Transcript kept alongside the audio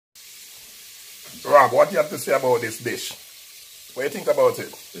Rob, what do you have to say about this dish? What do you think about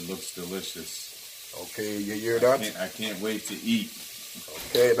it? It looks delicious. Okay, you hear that? I can't wait to eat.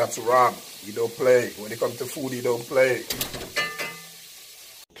 Okay, that's Rob. He don't play. When it comes to food, he don't play.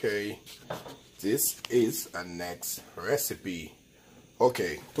 Okay, this is a next recipe.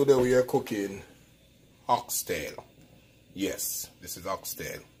 Okay, today we are cooking oxtail. Yes, this is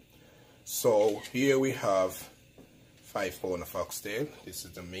oxtail. So here we have 5 pounds of oxtail. This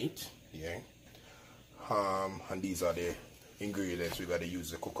is the meat. Yeah. And these are the ingredients we got to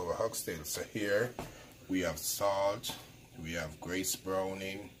use to cook our oxtail. So here we have salt, we have grace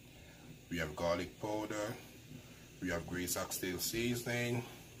browning, we have garlic powder, we have grace oxtail seasoning,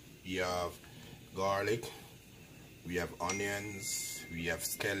 we have garlic, we have onions, we have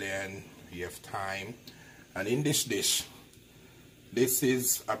scallion, we have thyme. And in this dish, this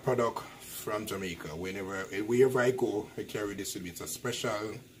is a product from Jamaica. Wherever I go, I carry this with me. It's a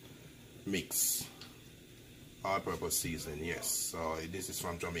special mix. All-purpose seasoning, yes. So this is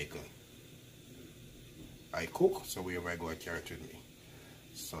from Jamaica. I cook, so wherever I go, I carry it with me.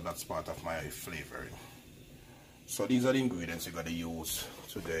 So that's part of my flavoring. So these are the ingredients you're gonna use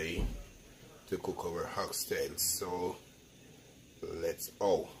today to cook our oxtail. So let's.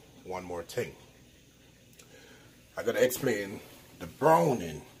 Oh, one more thing. I gotta explain the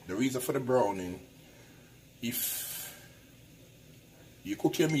browning. The reason for the browning. If you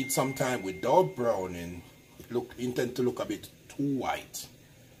cook your meat sometime without browning, it tends to look a bit too white,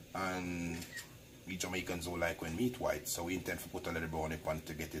 and we Jamaicans don't like when meat white, so we intend to put a little browning on it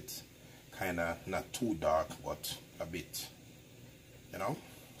to get it kind of not too dark but a bit, you know.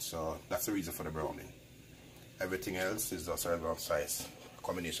 So that's the reason for the browning. Everything else is just a size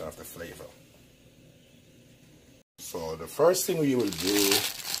combination of the flavor. So the first thing we will do,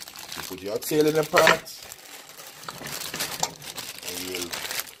 you put your oxtail in the pot and you'll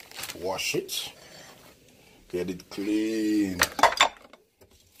wash it. Get it clean. Yeah,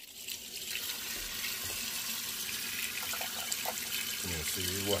 so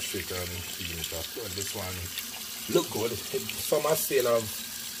you wash it and clean it up. Well, this one look good. Some are still have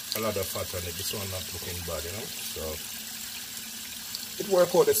a lot of fat on it. This one not looking bad, you know. So it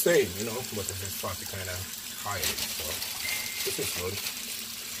works out the same, you know, but if it's fat, it kind of high. So this is good.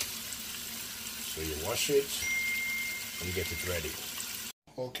 So you wash it and get it ready.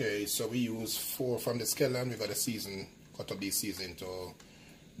 Okay, so we use 4 from the scallion. We got a season, cut up these season to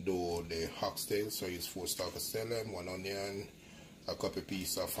do the oxtail. So I use 4 stalks of scallion, 1 onion, a couple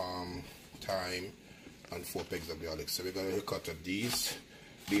pieces of thyme, and 4 pegs of garlic. So we're gonna cut up these.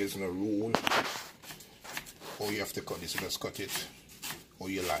 There's no rule how you have to cut this. You just cut it how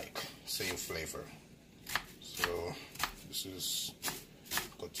you like, same flavor. So this is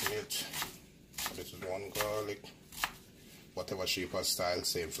cutting it. This is 1 garlic. Whatever shape or style,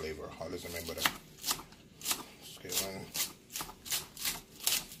 same flavor. Always remember that. Okay, one.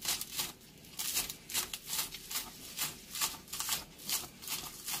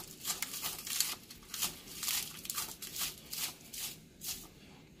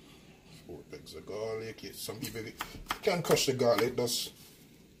 Four pegs of garlic. Yes, some people can crush the garlic, just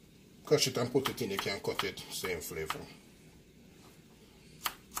crush it and put it in. You can cut it, same flavor.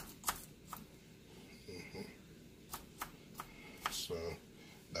 So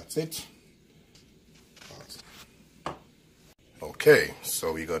that's it. Okay,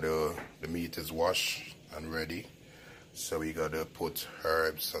 so we got the meat is washed and ready. So we got to put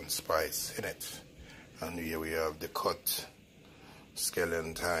herbs and spice in it. And here we have the cut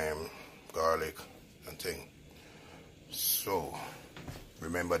scallion, thyme, garlic and thing. So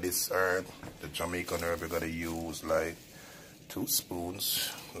remember this herb, the Jamaican herb, we got to use like 2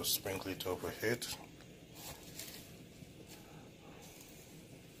 spoons. Just sprinkle it over it.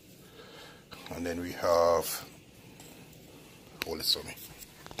 And then we have, hold this on me,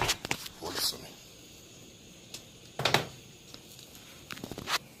 hold this on me,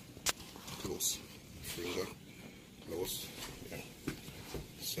 close, finger, close, yeah.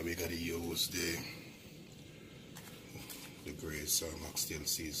 So we gotta use the grace oxtail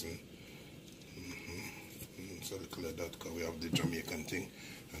season. So little of that, because we have the Jamaican thing,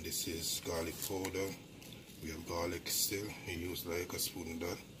 and this is garlic powder. We have garlic still, we use like a spoon of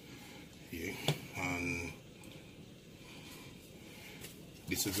that. Yeah. And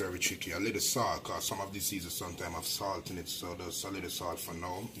this is very tricky. A little salt, because some of these seasons sometimes have salt in it, so there's a little salt for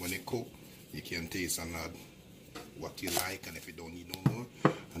now. When it cook, you can taste and add what you like, and if you don't need no more.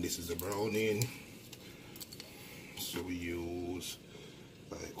 And this is the browning. So we use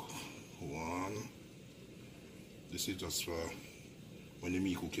like 1. This is just for when the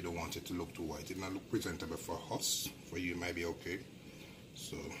meat cook, you don't want it to look too white. It not look presentable for us. For you, it might be okay.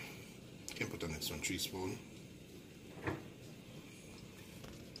 So you can put on and some 3 spoons.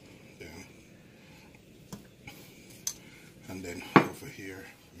 Yeah. And then over here,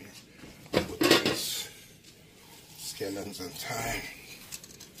 put these scallions and thyme.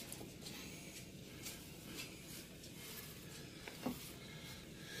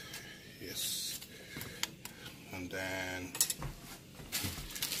 Yes. And then,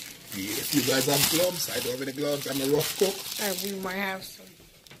 if you guys have gloves, I don't have any gloves. I'm a rough cook. We might have some.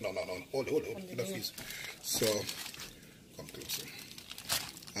 No. Hold it. So, come closer.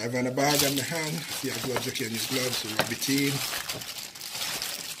 I have a bag in my hand. If you have gloves, you can use gloves. So rub it in.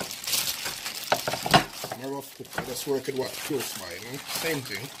 I'm a rough cook. I just work at what close by, you know? Same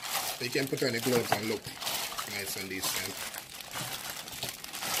thing. So you can put on the gloves and look nice and decent.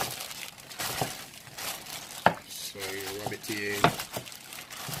 So you rub it in.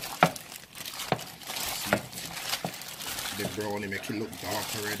 The brownie make it look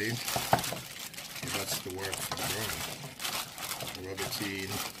dark already. So that's the work for the brownie. Rub it in,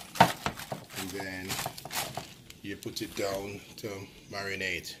 and then you put it down to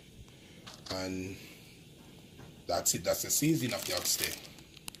marinate, and that's it. That's the seasoning of the oxtail.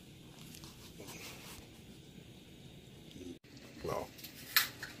 No.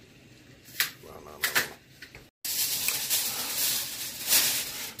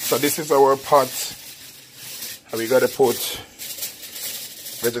 So this is our pot. And we gotta put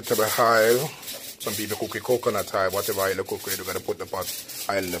vegetable oil. Some people cook with coconut oil, whatever oil you cook with, we gotta put the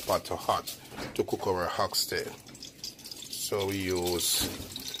oil in the pot to hot to cook our oxtail. So we use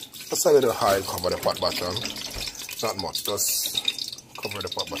just a little oil, cover the pot bottom. Not much, just cover the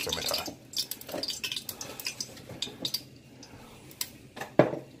pot bottom with oil.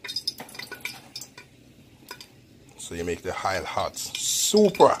 So you make the oil hot,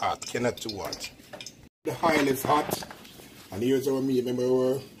 super hot, cannot too hot. The oil is hot, and here's our meat. Remember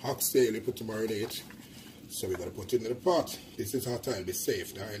our oxtail, we put to marinate. So we gotta put it in the pot. This is hot oil, be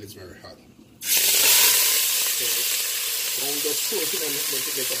safe. The oil is very hot. So don't just throw it in and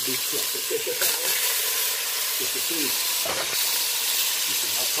make a big flop. So take your time, take it in. This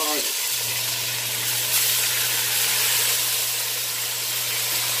is hot oil.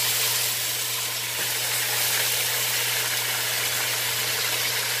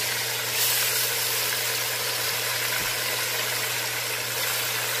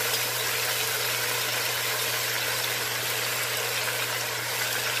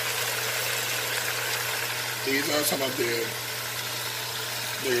 These are some of the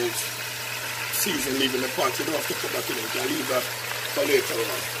season leaving the pot. You don't have to put that in. You can leave that for later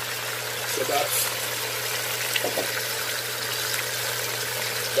on. So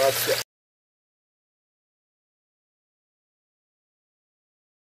that's it.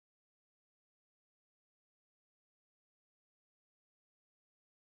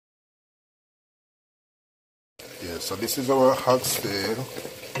 Yeah, so this is our oxtail.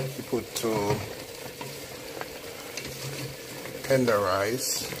 We put to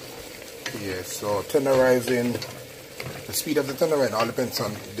tenderize. Yeah, so tenderizing, the speed of the tenderizing all depends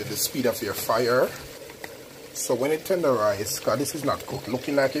on the speed of your fire. So when it tenderizes, because this is not cooked,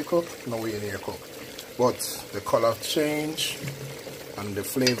 looking like it cooked, no way near cooked, but the color change and the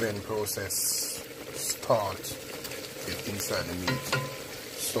flavoring process start get inside the meat.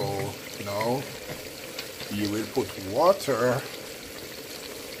 So now you will put water,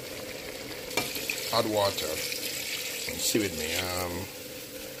 hot water. See with me,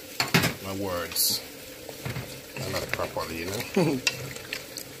 my words are not properly, you know.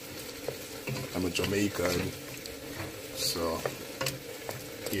 I'm a Jamaican, so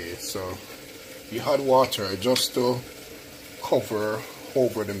yeah. So you had water just to cover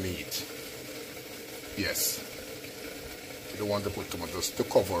over the meat. Yes, you don't want to put too much, just to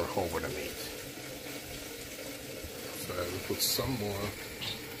cover over the meat. So I will put some more.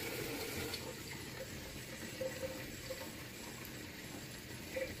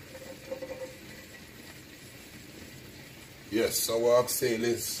 Yes, so our oxtail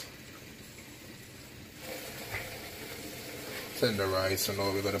is tenderized, so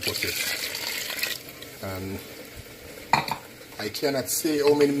now we're going to put it. And I cannot say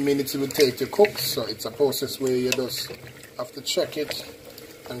how many minutes it will take to cook, so it's a process where you just have to check it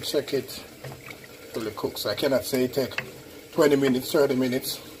and check it till it cooks. So I cannot say it take 20 minutes, 30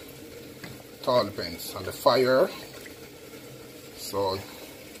 minutes. It all depends on the fire. So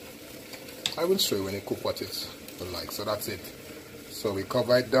I will show you when you cook what it's like. So that's it. So we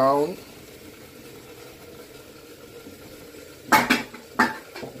cover it down.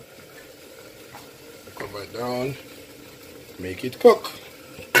 Cover it down. Make it cook.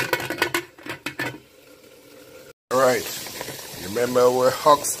 Alright. Remember our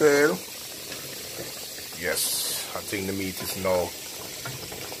oxtail. Yes, I think the meat is now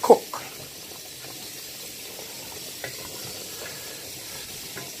cooked.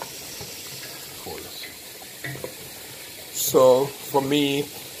 So for me,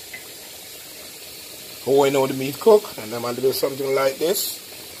 when I know the meat cook, and I'm going to do something like this,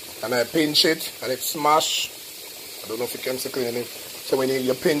 and I pinch it and it smash. I don't know if you can see clearly. So when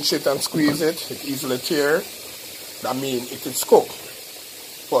you pinch it and squeeze it, it easily tear. That means it is cooked.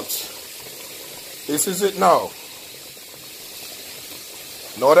 But this is it now.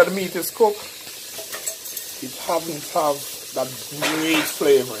 Now that the meat is cooked, it haven't have that great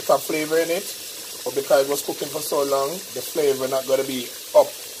flavor. It has flavor in it, but because it was cooking for so long, the flavor not going to be up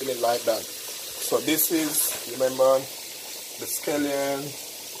in it like that. So this is, remember, the scallion,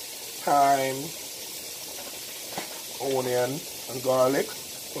 thyme, onion, and garlic.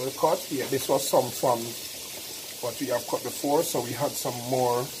 So we cut. Yeah, this was some from what we have cut before, so we had some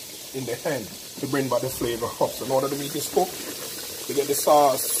more in the end to bring back the flavor up. So now that the meat is cooked, to get the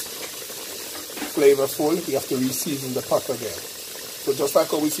sauce flavorful, we have to re-season the pot again. So just like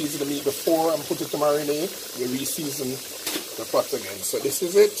how we seasoned the meat before and put it to marinate, we re-season the pot again. So this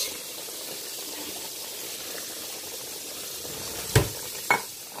is it.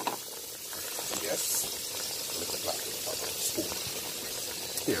 Yes. Spoon.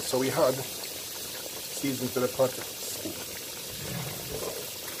 Here, so we had seasoned to the pot. Spoon.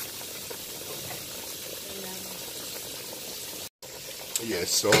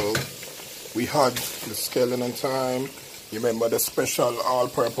 Yes, so we had the scallion and thyme. You remember the special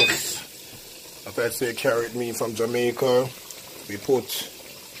all-purpose, if I say carrot meat from Jamaica. We put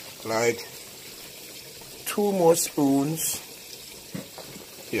like 2 more spoons.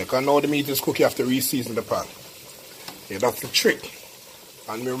 Yeah, because now the meat is cooked, you have to re-season the pan. Yeah, that's the trick.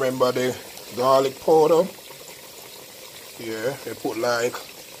 And remember the garlic powder. Yeah, they put like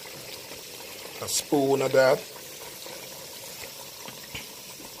a spoon of that.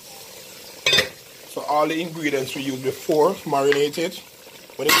 So all the ingredients we used before, marinated.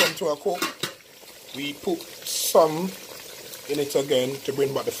 When it comes to a cook, we put some in it again to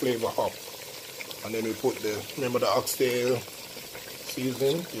bring back the flavor up. And then we put the, remember the oxtail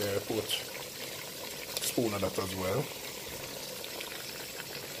seasoning? Yeah, put a spoon of that as well.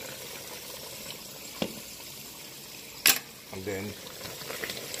 And then,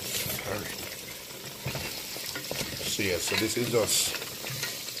 so yeah, so this is just,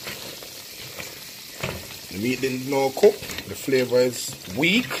 the meat didn't know cook, the flavor is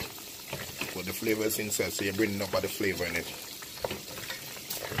weak, but the flavor is inside, so you're bringing up by the flavor in it.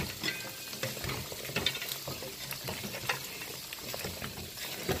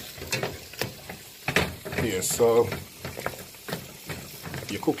 Here, so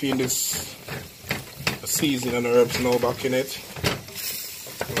you're cooking this seasoning and herbs now back in it,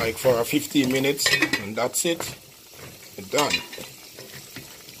 like for 15 minutes, and that's it. It's done.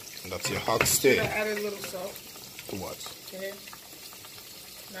 And that's your oxtail. Should I add a little salt? To what? To it.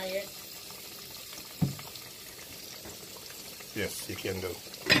 Not yet. Yes, you can do.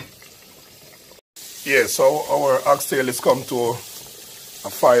 Yeah, so our oxtail has come to a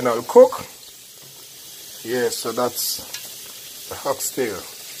final cook. Yeah, so that's the oxtail.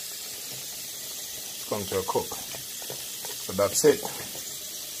 It's come to a cook. So that's it.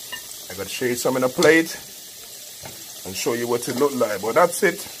 I got to show you some in a plate and show you what it look like. But that's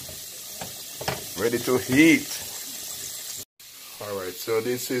it. Ready to heat. Alright, so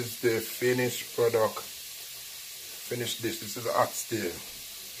this is the finished product. Finished dish. This is the oxtail.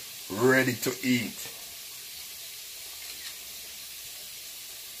 Ready to eat.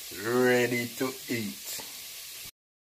 Ready to eat.